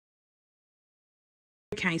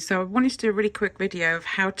Okay, so I wanted to do a really quick video of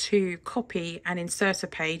how to copy and insert a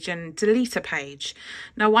page and delete a page.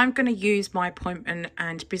 Now I'm going to use my appointment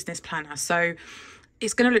and business planner, so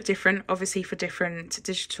it's going to look different obviously for different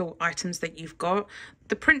digital items that you've got.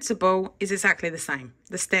 The principle is exactly the same.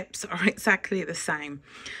 The steps are exactly the same.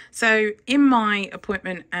 So in my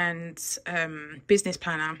appointment and business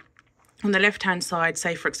planner, on the left hand side,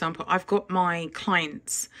 say for example, I've got my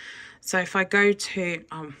clients. So if I go to,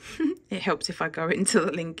 it helps if I go into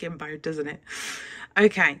the link info, doesn't it?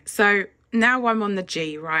 Okay, so now I'm on the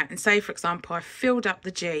G, right? And say, for example, I filled up the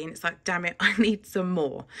G and it's like, damn it, I need some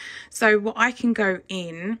more. So what I can go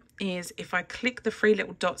in is if I click the three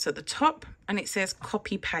little dots at the top and it says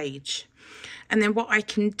copy page. And then what I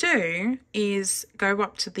can do is go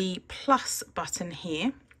up to the plus button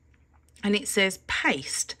here. And it says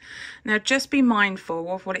paste. Now just be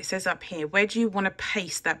mindful of what it says up here. Where do you want to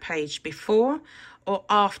paste that page? Before or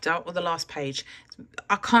after or the last page?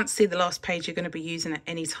 I can't see the last page you're going to be using at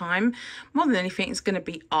any time. More than anything, it's going to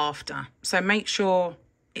be after. So make sure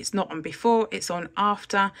it's not on before, it's on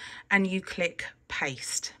after, and you click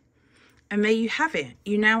paste. And there you have it.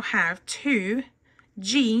 You now have two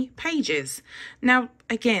G pages. Now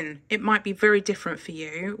again, it might be very different for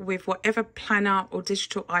you with whatever planner or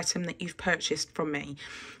digital item that you've purchased from me.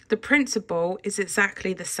 The principle is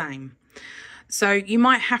exactly the same. So you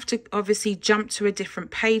might have to obviously jump to a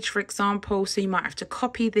different page, for example. So you might have to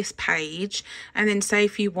copy this page and then say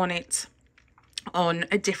if you want it on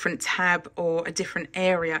a different tab or a different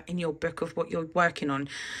area in your book of what you're working on.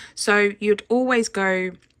 So you'd always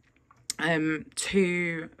go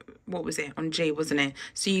to, what was it, on G, wasn't it?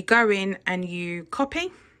 So you go in and you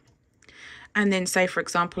copy, and then say for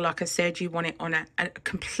example, like I said, you want it on a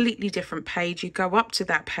completely different page. You go up to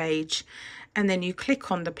that page and then you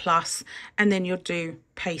click on the plus and then you'll do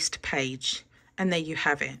paste page, and there you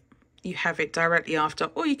have it. You have it directly after,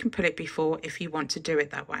 or you can put it before if you want to do it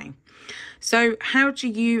that way. So how do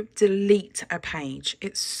you delete a page?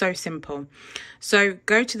 It's so simple. So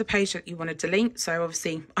go to the page that you want to delete. So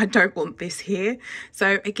obviously I don't want this here.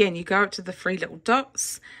 So again, you go up to the three little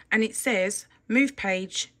dots and it says move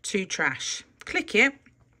page to trash. Click it,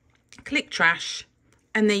 click trash,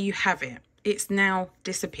 and there you have it. It's now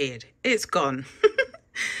disappeared. It's gone.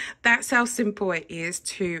 That's how simple it is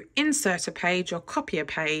to insert a page or copy a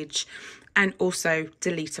page and also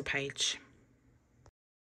delete a page.